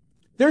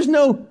 There's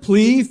no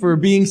plea for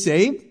being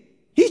saved.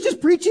 He's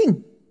just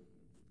preaching.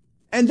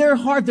 And their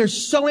heart, they're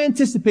so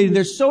anticipated.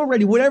 They're so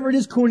ready. Whatever it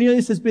is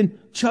Cornelius has been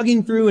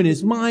chugging through in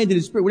his mind and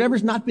his spirit,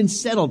 whatever's not been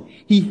settled,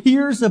 he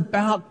hears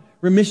about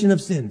remission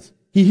of sins.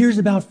 He hears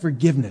about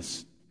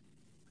forgiveness.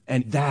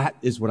 And that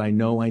is what I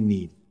know I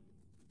need.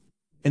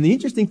 And the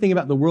interesting thing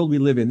about the world we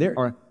live in, there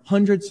are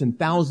hundreds and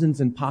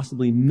thousands and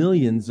possibly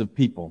millions of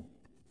people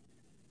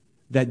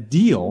that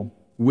deal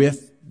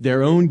with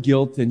their own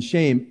guilt and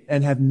shame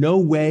and have no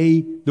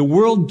way, the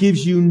world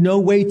gives you no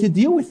way to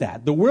deal with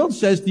that. The world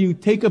says to you,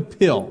 take a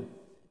pill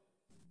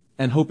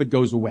and hope it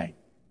goes away.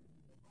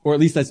 Or at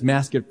least let's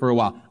mask it for a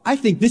while. I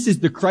think this is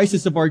the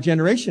crisis of our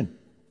generation.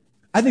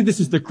 I think this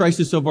is the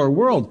crisis of our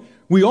world.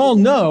 We all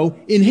know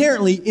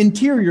inherently,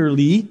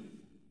 interiorly,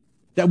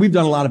 that we've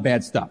done a lot of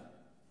bad stuff.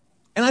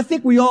 And I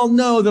think we all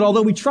know that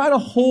although we try to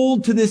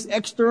hold to this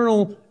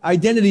external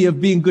identity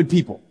of being good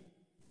people,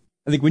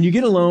 I think when you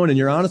get alone and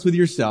you're honest with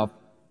yourself,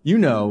 you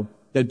know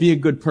that being a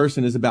good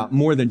person is about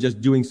more than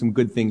just doing some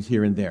good things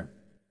here and there.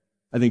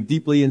 I think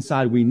deeply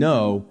inside we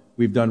know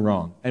we've done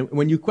wrong. And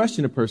when you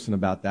question a person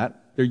about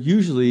that,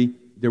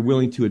 they're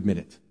willing to admit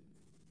it.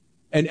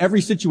 In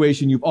every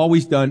situation, you've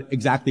always done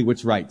exactly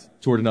what's right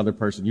toward another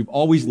person. You've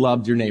always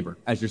loved your neighbor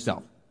as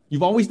yourself.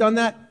 You've always done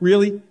that?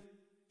 Really?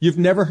 You've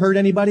never hurt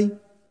anybody?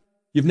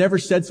 You've never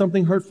said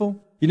something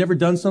hurtful? You've never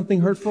done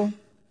something hurtful?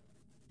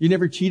 You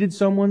never cheated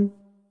someone?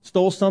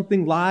 Stole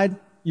something? Lied?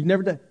 You've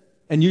never done...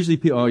 And usually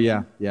people, oh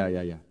yeah.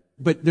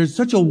 But there's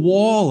such a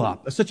wall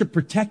up, such a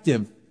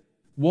protective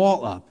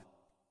wall up,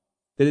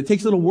 that it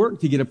takes a little work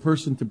to get a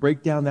person to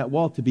break down that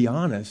wall, to be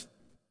honest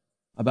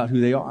about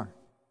who they are,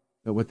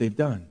 about what they've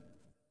done.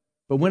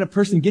 But when a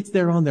person gets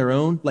there on their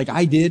own, like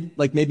I did,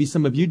 like maybe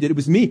some of you did, it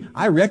was me.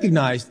 I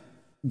recognized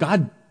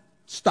God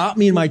stopped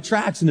me in my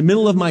tracks in the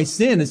middle of my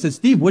sin and said,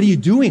 Steve, what are you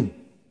doing?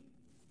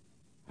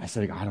 I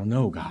said, I don't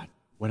know, God.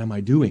 What am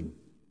I doing?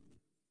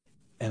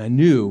 And I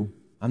knew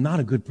I'm not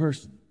a good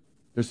person.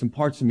 There's some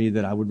parts of me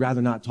that I would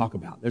rather not talk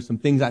about. There's some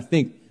things I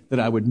think that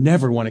I would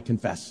never want to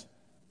confess.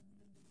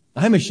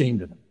 I'm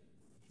ashamed of them.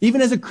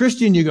 Even as a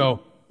Christian, you go,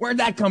 where'd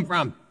that come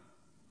from?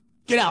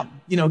 Get out.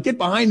 Get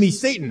behind me,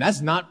 Satan.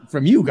 That's not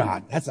from you,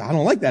 God. I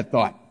don't like that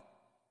thought.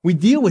 We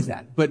deal with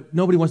that, but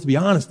nobody wants to be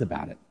honest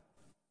about it.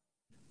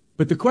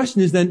 But the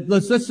question is then,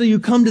 let's say you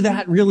come to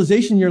that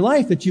realization in your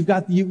life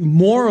that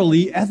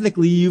morally,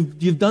 ethically,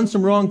 you've done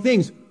some wrong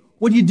things.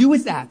 What do you do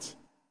with that?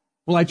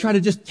 Well, I try to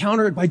just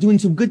counter it by doing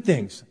some good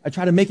things. I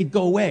try to make it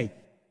go away.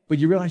 But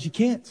you realize you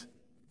can't.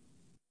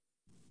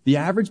 The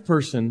average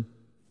person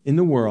in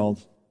the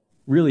world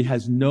really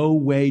has no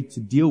way to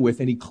deal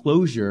with any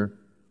closure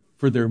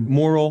for their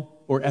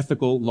moral or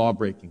ethical law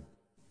breaking.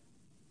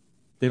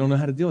 They don't know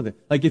how to deal with it.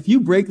 Like if you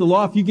break the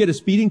law, if you get a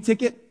speeding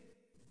ticket,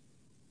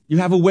 you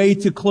have a way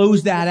to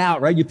close that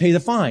out, right? You pay the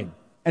fine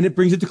and it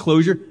brings it to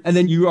closure and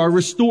then you are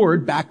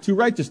restored back to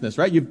righteousness,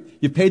 right?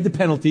 You've paid the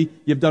penalty,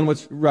 you've done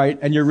what's right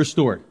and you're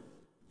restored.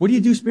 What do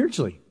you do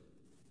spiritually?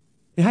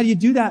 And how do you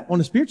do that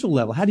on a spiritual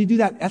level? How do you do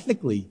that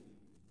ethically,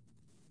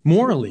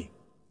 morally?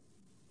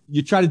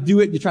 You try to do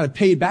it, you try to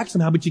pay it back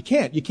somehow, but you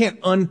can't. You can't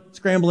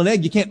unscramble an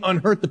egg. You can't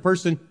unhurt the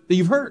person that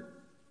you've hurt.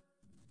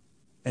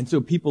 And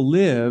so people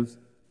live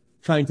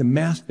trying to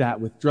mask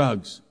that with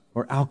drugs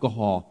or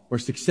alcohol or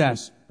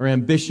success or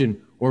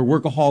ambition or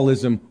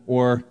workaholism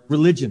or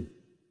religion.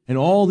 And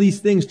all these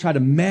things try to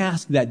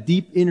mask that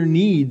deep inner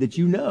need that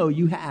you know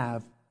you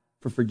have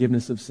for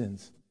forgiveness of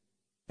sins.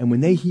 And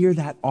when they hear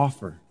that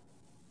offer,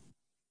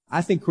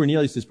 I think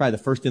Cornelius is probably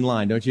the first in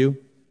line, don't you?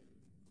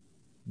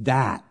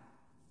 That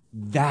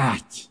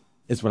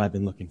is what I've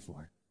been looking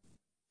for.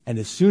 And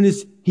as soon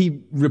as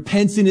he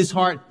repents in his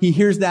heart, he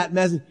hears that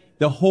message,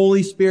 the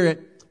Holy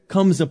Spirit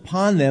comes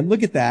upon them.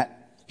 Look at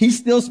that. He's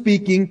still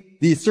speaking.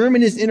 The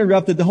sermon is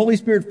interrupted. The Holy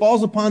Spirit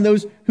falls upon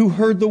those who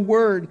heard the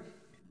word.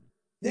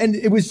 And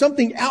it was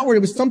something outward.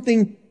 It was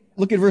something,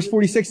 look at verse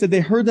 46, that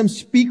they heard them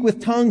speak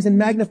with tongues and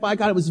magnify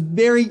God. It was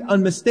very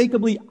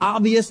unmistakably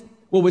obvious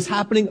what was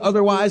happening.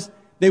 Otherwise,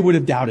 they would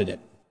have doubted it.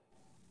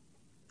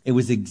 It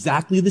was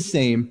exactly the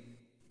same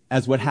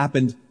as what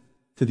happened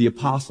to the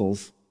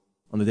apostles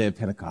on the day of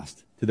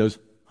Pentecost, to those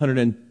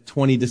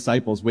 120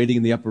 disciples waiting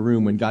in the upper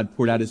room when God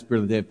poured out his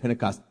Spirit on the day of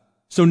Pentecost.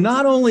 So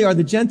not only are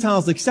the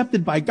Gentiles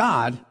accepted by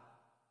God,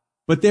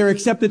 but they're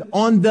accepted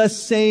on the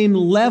same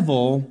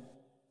level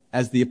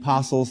as the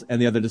apostles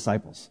and the other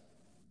disciples.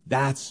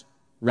 That's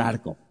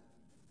radical.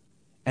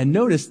 And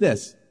notice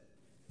this.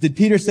 Did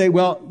Peter say,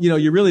 well,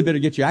 you really better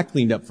get your act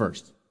cleaned up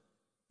first?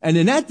 And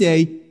in that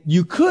day,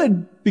 you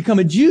could become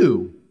a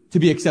Jew to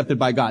be accepted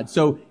by God.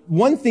 So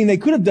one thing they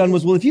could have done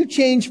was, well, if you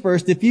change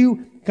first, if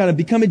you kind of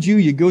become a Jew,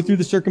 you go through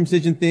the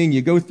circumcision thing,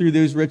 you go through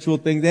those ritual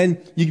things,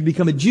 then you can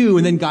become a Jew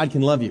and then God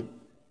can love you.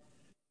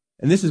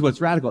 And this is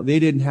what's radical. They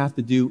didn't have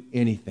to do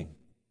anything.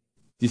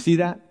 Do you see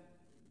that?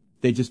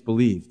 They just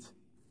believed.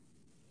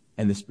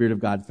 And the Spirit of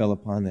God fell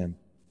upon them.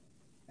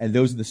 And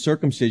those of the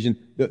circumcision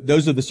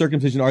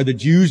are the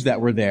Jews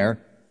that were there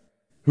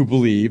who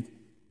believed.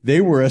 They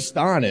were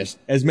astonished,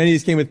 as many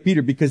as came with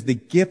Peter, because the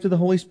gift of the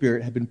Holy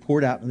Spirit had been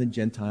poured out on the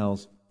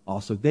Gentiles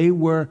also. They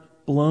were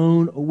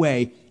blown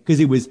away because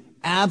it was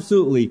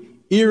absolutely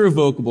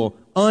irrevocable,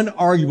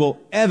 unarguable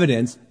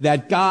evidence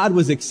that God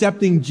was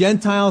accepting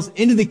Gentiles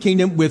into the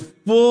kingdom with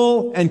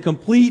full and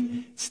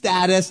complete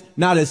status,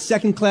 not as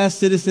second-class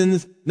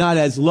citizens, not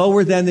as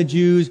lower than the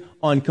Jews,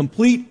 on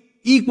complete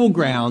equal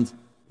ground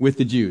with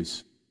the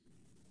Jews.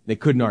 They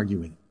couldn't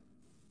argue with it.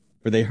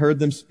 For they heard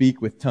them speak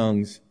with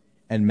tongues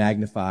and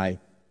magnify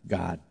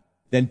God.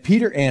 Then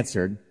Peter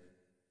answered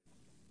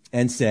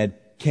and said,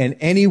 can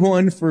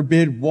anyone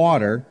forbid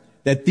water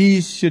that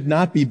these should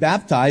not be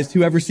baptized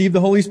who have received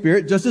the Holy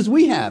Spirit just as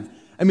we have?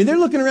 I mean, they're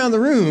looking around the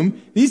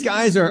room. These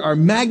guys are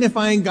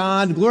magnifying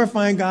God,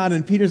 glorifying God,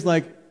 and Peter's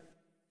like,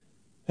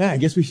 I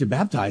guess we should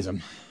baptize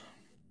them.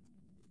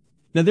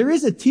 Now, there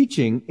is a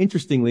teaching,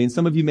 interestingly, and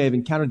some of you may have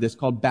encountered this,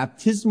 called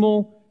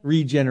baptismal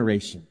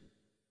regeneration.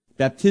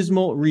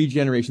 Baptismal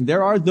regeneration.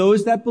 There are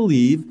those that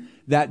believe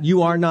that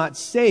you are not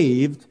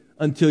saved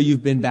until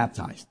you've been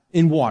baptized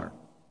in water.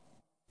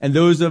 And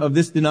those of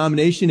this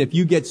denomination, if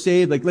you get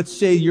saved, like let's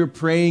say you're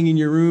praying in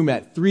your room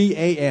at 3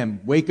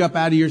 a.m., wake up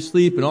out of your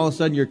sleep, and all of a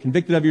sudden you're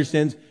convicted of your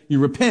sins, you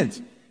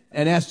repent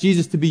and ask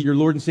Jesus to be your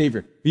Lord and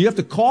Savior. You have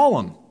to call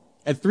him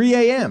at 3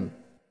 a.m.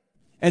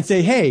 and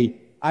say,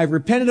 hey, I've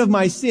repented of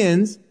my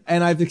sins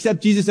and I've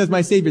accepted Jesus as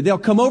my Savior. They'll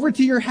come over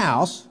to your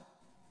house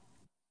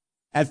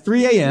at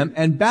 3 a.m.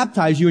 and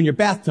baptize you in your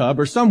bathtub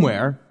or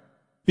somewhere,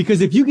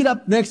 because if you get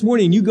up the next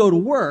morning and you go to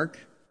work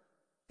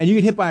and you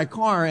get hit by a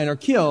car and are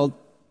killed,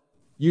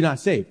 you're not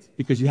saved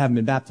because you haven't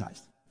been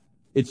baptized.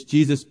 It's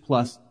Jesus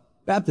plus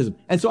baptism.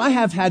 And so I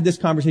have had this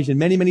conversation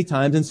many, many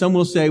times, and some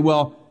will say,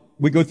 well,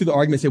 we go through the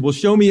argument and say, well,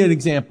 show me an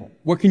example.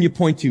 What can you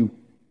point to?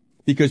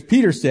 Because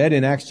Peter said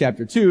in Acts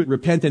chapter 2,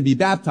 repent and be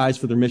baptized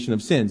for the remission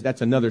of sins.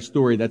 That's another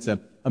story. That's a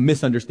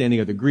misunderstanding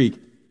of the Greek.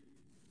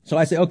 So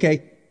I say,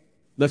 okay,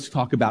 let's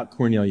talk about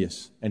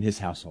Cornelius and his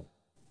household.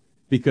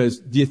 Because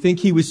do you think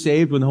he was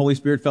saved when the Holy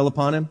Spirit fell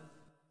upon him? Do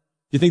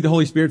you think the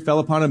Holy Spirit fell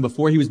upon him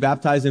before he was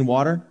baptized in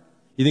water?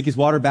 You think his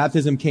water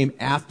baptism came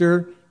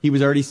after he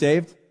was already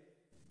saved?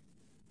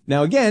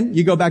 Now again,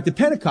 you go back to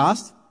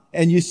Pentecost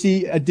and you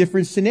see a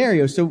different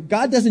scenario. So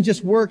God doesn't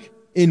just work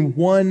in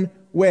one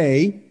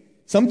way.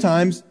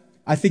 Sometimes,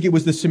 I think it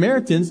was the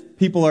Samaritans,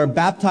 people are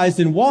baptized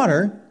in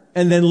water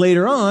and then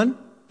later on,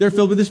 they're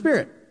filled with the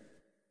Spirit.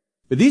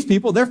 But these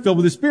people, they're filled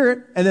with the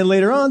Spirit and then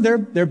later on,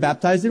 they're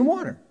baptized in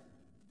water.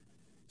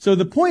 So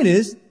the point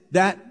is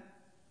that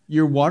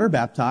you're water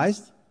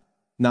baptized,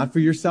 not for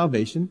your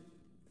salvation,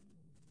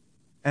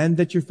 and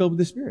that you're filled with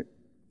the Spirit.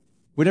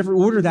 Whatever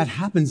order that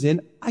happens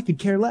in, I could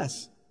care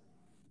less.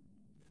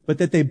 But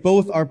that they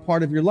both are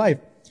part of your life.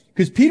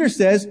 Because Peter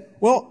says,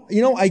 well,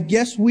 I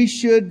guess we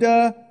should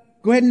go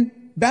ahead and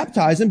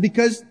baptize them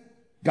because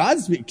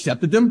God's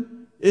accepted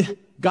them.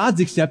 God's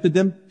accepted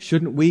them,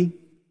 shouldn't we?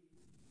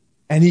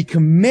 And he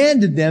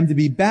commanded them to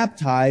be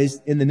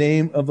baptized in the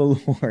name of the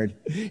Lord.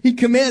 He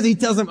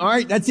tells them, all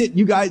right, that's it.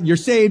 You guys, you're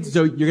saved,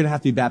 so you're going to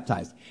have to be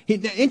baptized.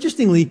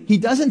 Interestingly, he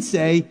doesn't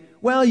say,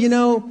 well,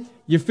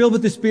 you're filled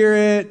with the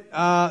Spirit.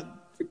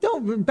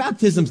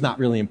 Baptism's not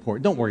really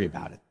important. Don't worry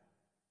about it.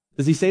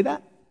 Does he say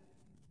that?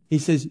 He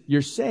says,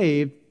 you're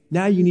saved.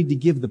 Now you need to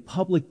give the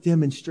public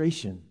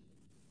demonstration.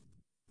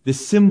 The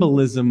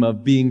symbolism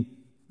of being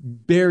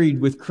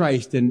buried with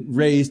Christ and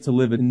raised to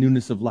live in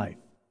newness of life.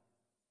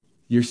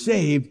 You're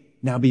saved.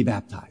 Now be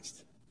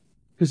baptized.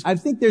 Because I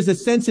think there's a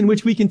sense in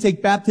which we can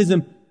take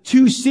baptism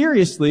too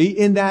seriously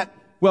in that,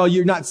 well,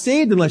 you're not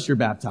saved unless you're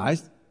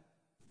baptized.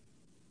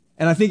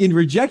 And I think in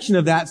rejection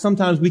of that,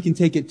 sometimes we can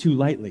take it too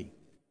lightly.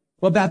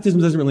 Well,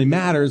 baptism doesn't really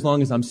matter as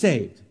long as I'm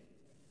saved.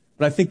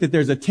 But I think that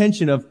there's a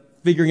tension of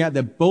figuring out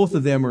that both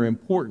of them are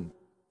important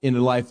in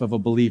the life of a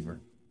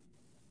believer.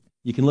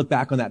 You can look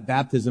back on that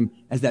baptism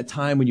as that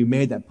time when you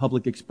made that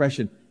public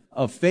expression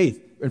of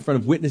faith in front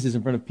of witnesses,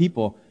 in front of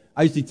people.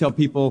 I usually tell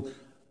people,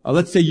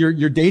 let's say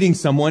you're dating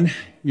someone,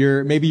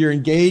 maybe you're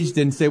engaged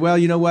and say, well,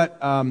 you know what,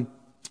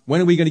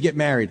 when are we going to get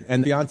married?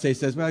 And the fiance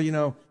says, well,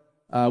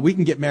 we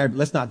can get married, but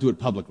let's not do it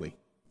publicly.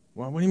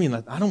 Well, what do you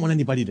mean? I don't want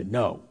anybody to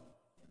know.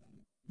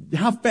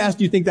 How fast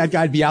do you think that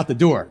guy'd be out the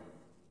door?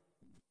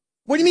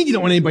 What do you mean you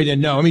don't want anybody to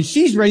know? I mean,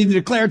 she's ready to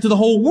declare it to the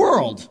whole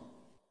world.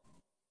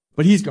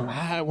 But he's going,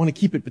 I want to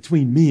keep it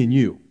between me and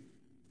you.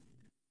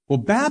 Well,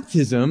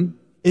 baptism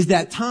is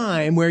that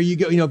time where you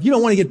go, if you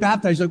don't want to get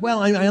baptized, you're like,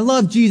 well, I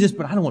love Jesus,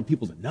 but I don't want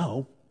people to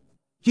know.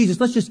 Jesus,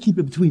 let's just keep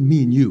it between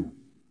me and you.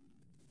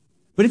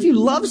 But if you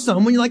love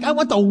someone, you're like, I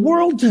want the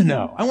world to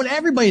know. I want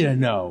everybody to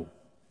know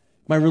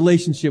my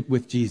relationship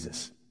with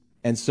Jesus.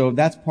 And so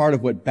that's part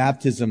of what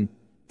baptism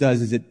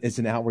does, is it's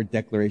an outward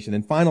declaration.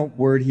 And final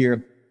word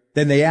here,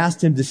 then they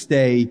asked him to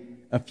stay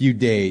a few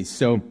days.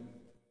 So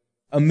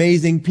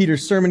amazing.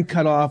 Peter's sermon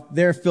cut off.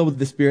 They're filled with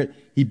the Spirit.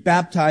 He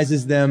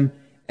baptizes them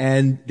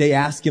and they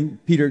ask him,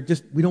 Peter,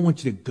 we don't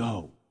want you to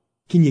go.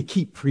 Can you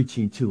keep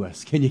preaching to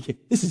us?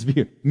 This is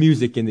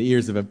music in the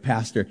ears of a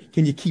pastor.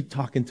 Can you keep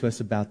talking to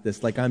us about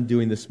this like I'm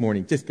doing this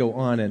morning? Just go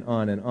on and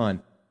on and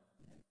on.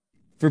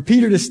 For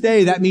Peter to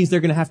stay, that means they're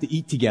going to have to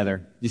eat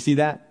together. You see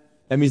that?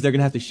 That means they're going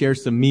to have to share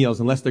some meals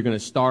unless they're going to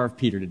starve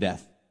Peter to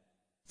death.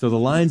 So the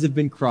lines have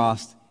been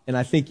crossed, and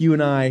I think you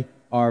and I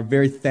are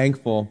very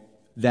thankful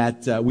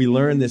that we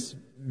learn this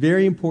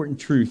very important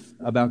truth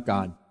about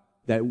God,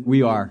 that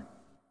we are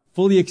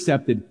fully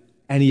accepted,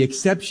 and he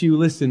accepts you,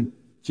 listen,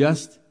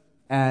 just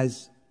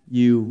as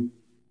you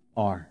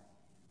are.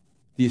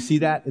 Do you see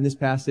that in this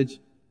passage?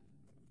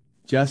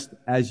 Just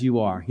as you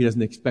are. He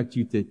doesn't expect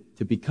you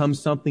to become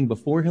something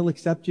before he'll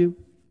accept you.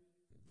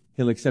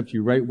 He'll accept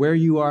you right where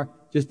you are,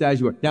 just as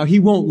you are. Now, he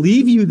won't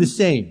leave you the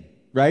same,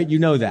 right? You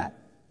know that.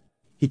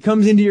 He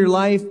comes into your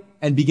life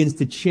and begins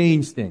to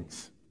change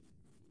things.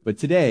 But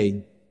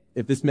today,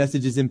 if this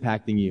message is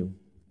impacting you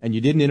and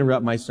you didn't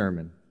interrupt my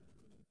sermon,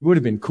 it would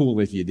have been cool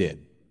if you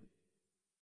did.